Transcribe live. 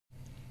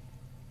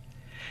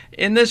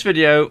In this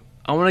video,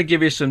 I want to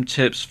give you some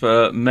tips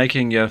for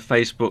making your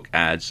Facebook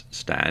ads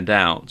stand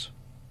out.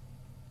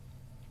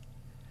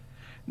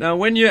 Now,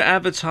 when you're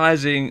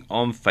advertising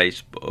on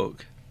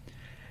Facebook,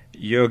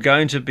 you're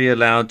going to be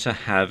allowed to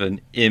have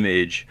an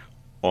image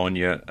on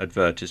your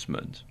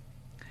advertisement.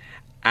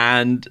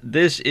 And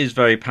this is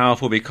very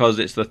powerful because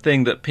it's the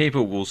thing that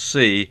people will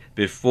see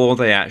before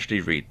they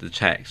actually read the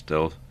text.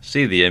 They'll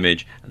see the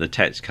image and the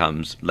text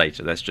comes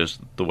later. That's just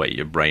the way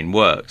your brain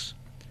works.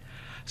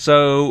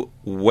 So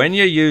when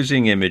you're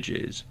using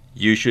images,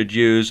 you should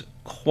use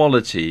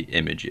quality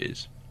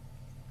images.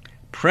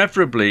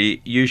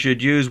 Preferably, you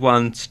should use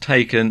ones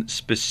taken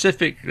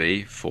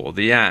specifically for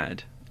the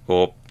ad.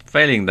 Or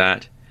failing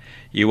that,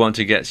 you want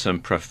to get some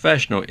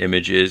professional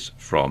images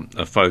from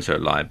a photo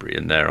library,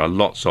 and there are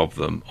lots of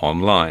them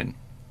online.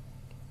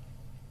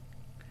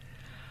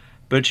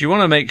 But you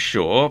want to make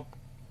sure,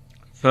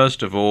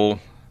 first of all,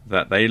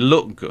 that they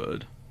look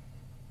good.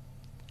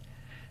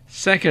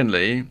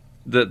 Secondly,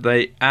 that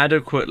they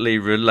adequately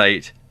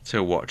relate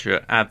to what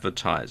you're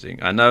advertising.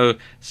 I know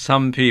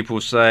some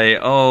people say,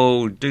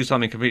 oh, do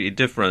something completely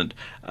different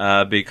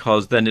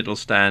because then it'll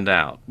stand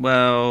out.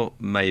 Well,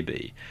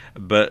 maybe.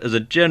 But as a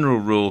general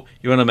rule,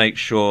 you want to make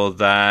sure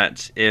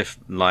that if,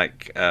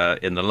 like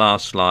in the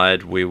last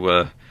slide, we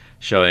were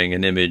showing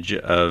an image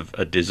of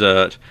a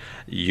dessert,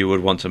 you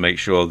would want to make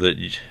sure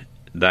that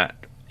that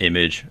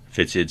image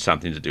fitted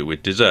something to do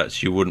with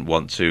desserts. You wouldn't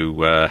want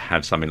to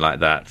have something like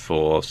that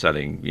for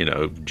selling,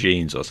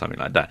 jeans or something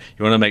like that.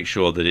 You want to make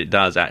sure that it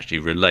does actually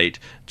relate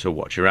to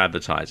what you're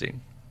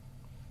advertising.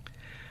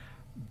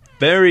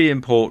 Very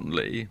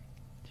importantly,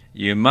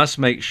 you must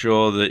make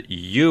sure that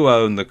you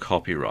own the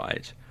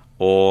copyright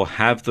or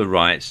have the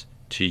rights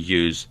to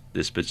use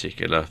this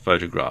particular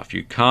photograph.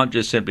 You can't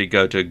just simply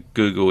go to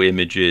Google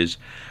Images,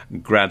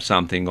 grab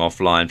something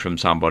offline from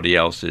somebody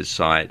else's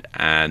site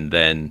and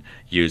then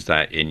use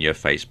that in your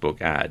Facebook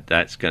ad.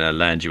 That's going to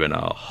land you in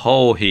a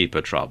whole heap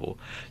of trouble.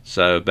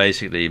 So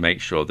basically make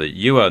sure that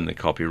you own the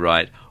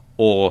copyright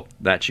or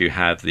that you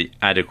have the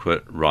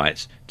adequate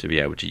rights to be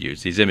able to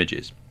use these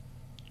images.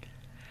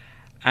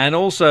 And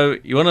also,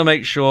 you want to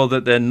make sure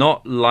that they're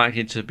not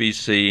likely to be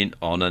seen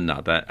on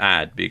another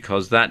ad,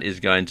 because that is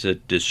going to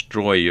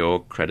destroy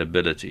your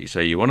credibility.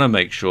 So you want to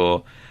make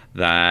sure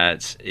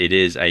that it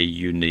is a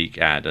unique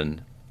ad.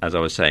 And as I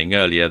was saying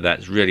earlier,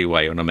 that's really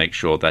why you want to make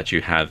sure that you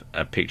have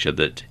a picture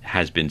that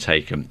has been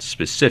taken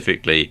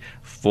specifically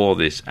for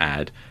this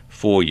ad,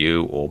 for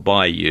you or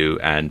by you,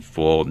 and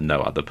for no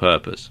other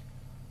purpose.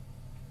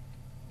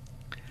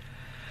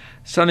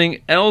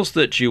 Something else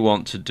that you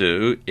want to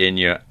do in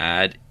your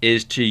ad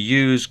is to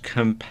use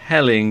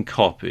compelling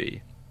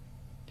copy.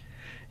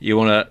 You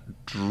want to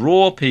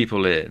draw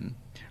people in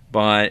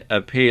by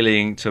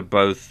appealing to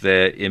both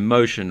their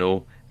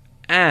emotional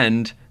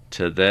and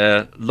to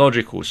their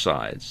logical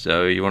sides.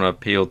 So you want to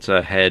appeal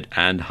to head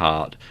and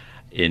heart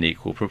in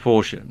equal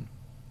proportion.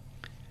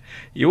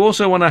 You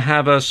also want to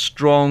have a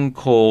strong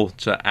call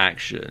to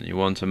action. You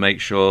want to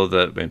make sure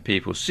that when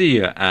people see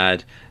your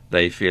ad,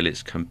 they feel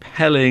it's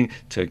compelling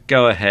to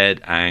go ahead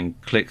and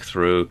click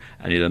through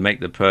and either make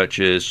the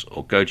purchase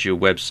or go to your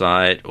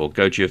website or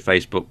go to your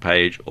Facebook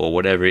page or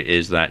whatever it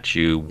is that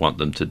you want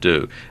them to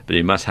do. But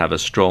you must have a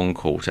strong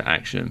call to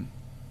action.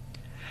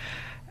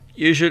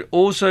 You should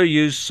also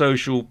use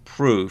social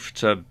proof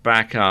to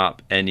back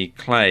up any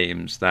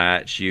claims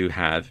that you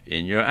have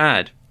in your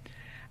ad.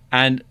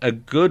 And a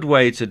good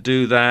way to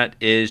do that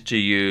is to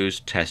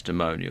use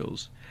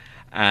testimonials.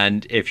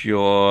 And if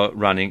you're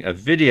running a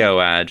video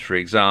ad, for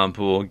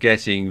example,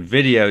 getting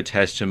video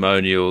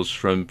testimonials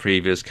from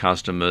previous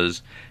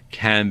customers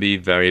can be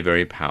very,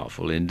 very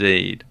powerful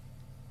indeed.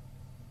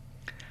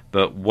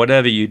 But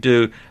whatever you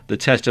do, the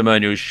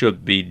testimonials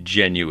should be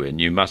genuine.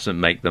 You mustn't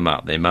make them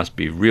up. They must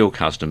be real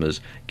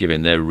customers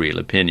giving their real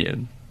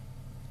opinion.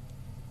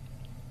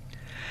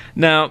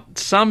 Now,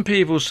 some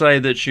people say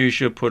that you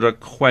should put a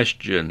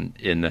question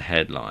in the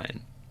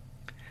headline,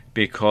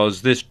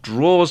 because this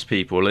draws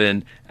people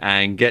in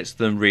and gets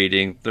them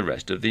reading the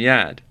rest of the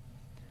ad.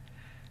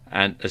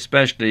 And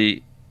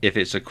especially if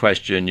it's a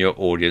question your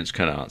audience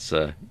can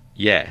answer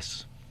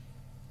yes.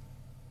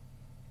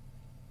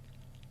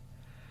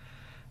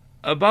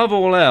 Above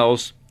all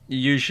else,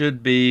 you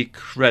should be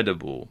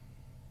credible.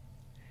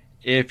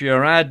 If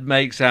your ad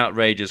makes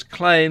outrageous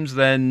claims,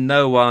 then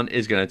no one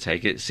is going to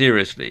take it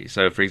seriously.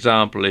 So, for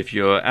example, if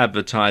you're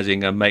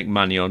advertising a make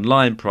money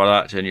online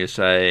product and you're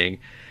saying,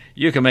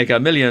 you can make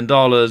 $1 million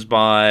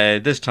by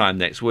this time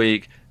next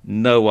week,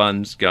 no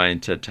one's going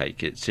to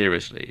take it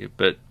seriously.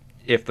 But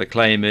if the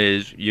claim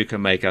is you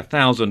can make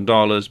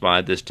 $1,000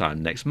 by this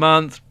time next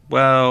month,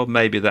 well,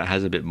 maybe that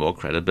has a bit more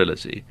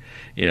credibility.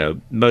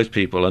 Most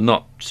people are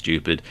not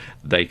stupid.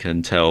 They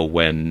can tell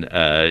when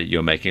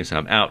you're making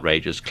some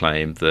outrageous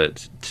claim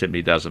that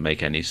simply doesn't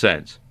make any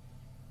sense.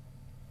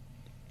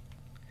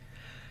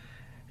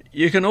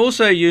 You can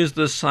also use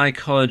the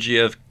psychology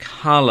of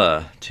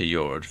color to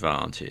your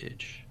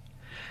advantage.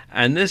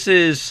 And this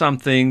is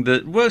something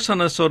that works on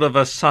a sort of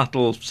a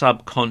subtle,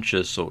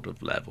 subconscious sort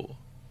of level.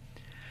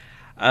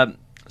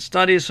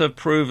 studies have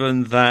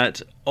proven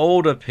that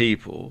older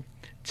people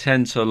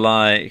tend to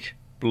like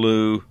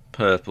blue,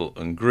 purple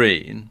and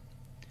green,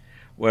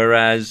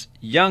 whereas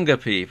younger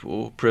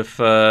people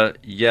prefer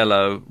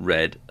yellow,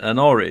 red and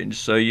orange.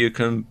 So you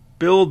can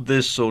build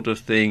this sort of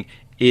thing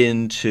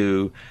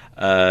into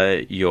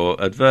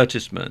your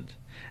advertisement.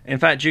 In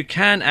fact, you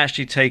can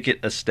actually take it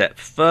a step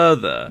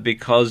further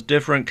because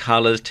different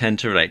colors tend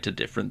to relate to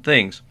different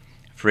things.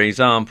 For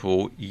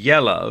example,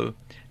 yellow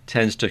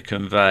tends to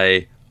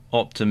convey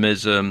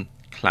optimism,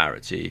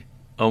 clarity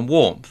and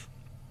warmth.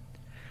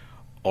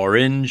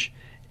 Orange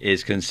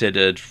is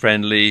considered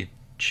friendly,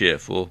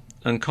 cheerful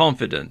and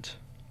confident.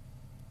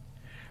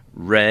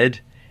 Red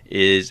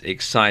is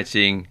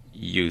exciting,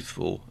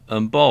 youthful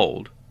and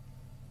bold.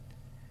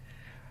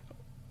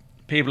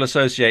 People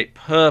associate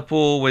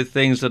purple with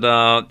things that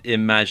are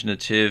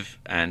imaginative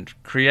and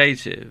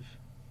creative.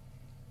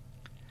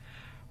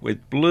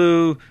 With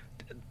blue,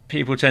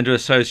 people tend to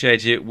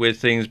associate it with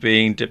things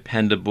being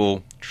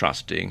dependable,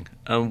 trusting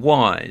and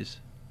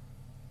wise.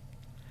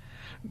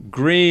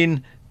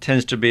 Green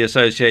tends to be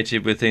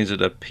associated with things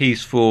that are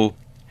peaceful,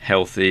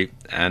 healthy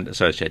and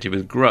associated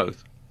with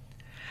growth.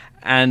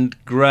 And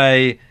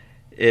grey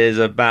is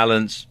a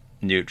balance,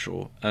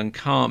 neutral and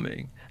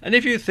calming. And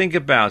if you think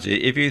about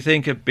it, if you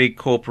think of big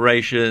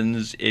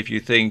corporations, if you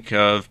think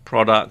of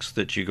products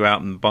that you go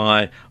out and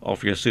buy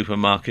off your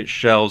supermarket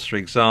shelves, for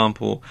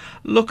example,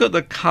 look at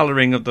the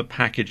colouring of the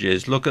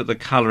packages, look at the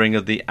colouring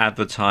of the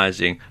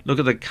advertising, look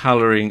at the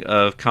colouring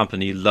of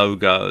company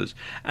logos,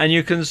 and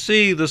you can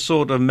see the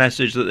sort of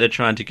message that they're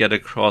trying to get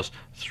across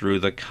through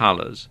the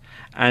colours.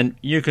 And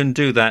you can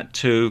do that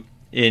too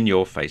in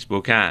your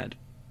Facebook ad.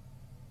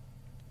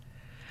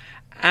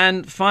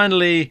 And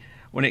finally,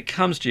 when it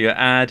comes to your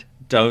ad,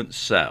 don't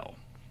sell.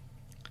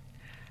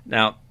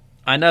 Now,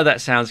 I know that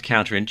sounds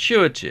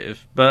counterintuitive,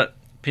 but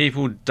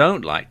people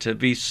don't like to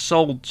be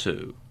sold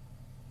to.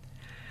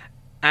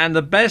 And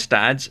the best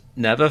ads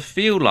never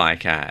feel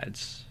like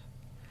ads.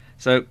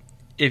 So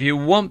if you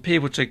want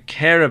people to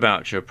care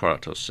about your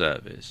product or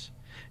service,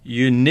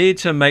 you need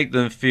to make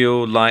them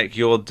feel like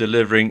you're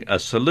delivering a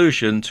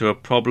solution to a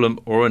problem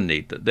or a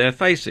need that they're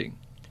facing.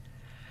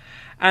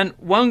 And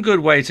one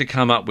good way to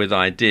come up with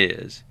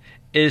ideas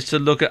is to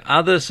look at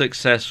other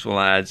successful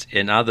ads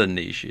in other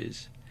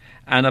niches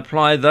and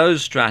apply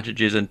those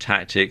strategies and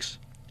tactics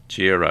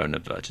to your own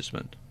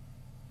advertisement.